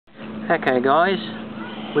Okay guys,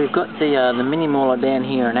 we've got the mini Mauler down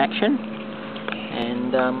here in action,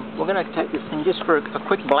 and we're going to take this thing just for a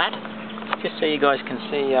quick blat, just so you guys can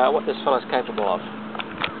see what this fella's capable of.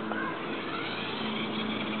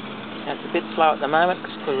 Now, it's a bit slow at the moment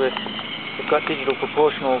because we've got digital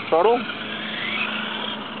proportional throttle.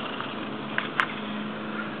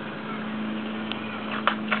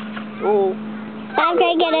 Oh! I'm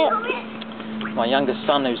going to get it. My youngest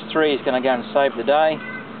son, who's 3, is going to go and save the day.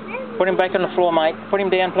 Put him back on the floor, mate. Put him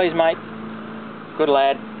down, please, mate. Good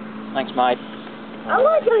lad. Thanks, mate. I'm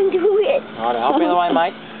not going to do it. Alright, help me the way,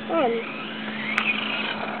 mate.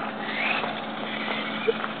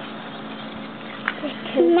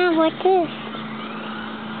 Now, watch this.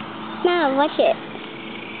 Now, watch it.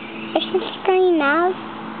 It's the screen now.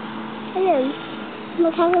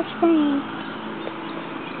 Look at the screen.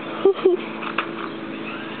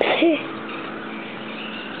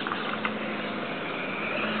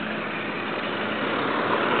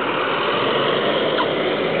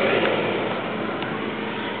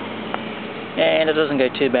 And it doesn't go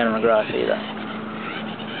too bad on the graph either.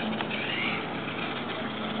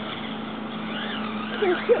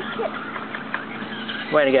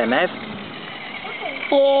 Way to go, Mav.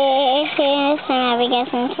 Yeah, Mav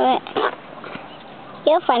gets into it.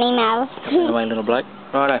 You're funny, Mav. Come on away, little bloke.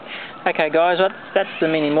 Righto. Okay, guys, that's the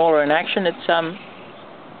mini Mauler in action. It's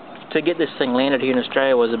to get this thing landed here in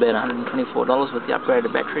Australia was about $124 with the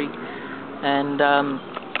upgraded battery, and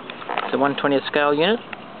it's a 1/20th scale unit.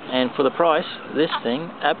 And for the price, this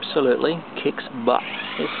thing absolutely kicks butt.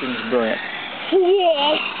 This thing's brilliant.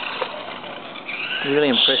 Yes. Really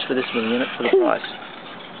impressed with this little unit for the price.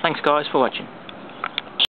 Thanks guys for watching.